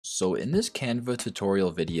So in this Canva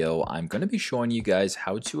tutorial video, I'm going to be showing you guys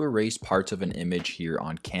how to erase parts of an image here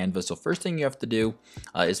on Canva. So first thing you have to do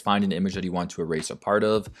is find an image that you want to erase a part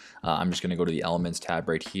of. I'm just going to go to the Elements tab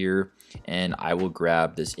right here, and I will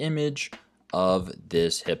grab this image of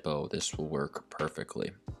this hippo. This will work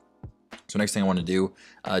perfectly. So next thing I want to do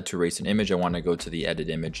to erase an image, I want to go to the edit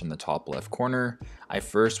image in the top left corner. I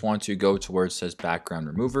first want to go to where it says background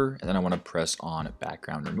remover, and then I want to press on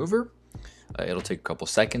background remover. It'll take a couple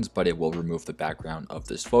seconds, but it will remove the background of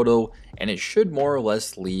this photo, and it should more or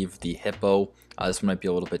less leave the hippo. This one might be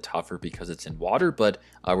a little bit tougher because it's in water, but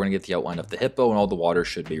we're gonna get the outline of the hippo and all the water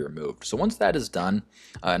should be removed. So once that is done,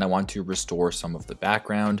 and I want to restore some of the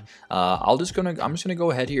background, I'm just gonna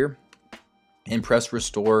go ahead here and press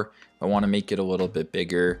restore. If I want to make it a little bit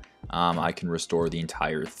bigger, I can restore the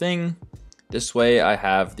entire thing. This way I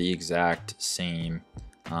have the exact same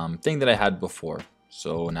thing that I had before.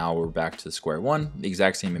 So now we're back to square one, the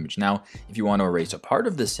exact same image. Now, if you want to erase a part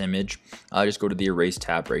of this image, just go to the erase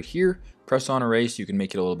tab right here, press on erase. You can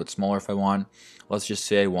make it a little bit smaller if I want. Let's just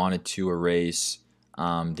say I wanted to erase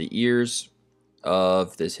the ears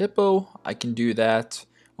of this hippo. I can do that.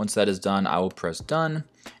 Once that is done, I will press done.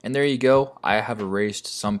 And there you go. I have erased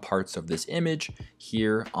some parts of this image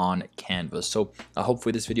here on Canva. So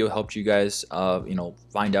hopefully this video helped you guys,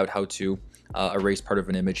 find out how to erase part of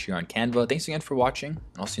an image here on Canva. Thanks again for watching, and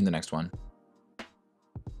I'll see you in the next one.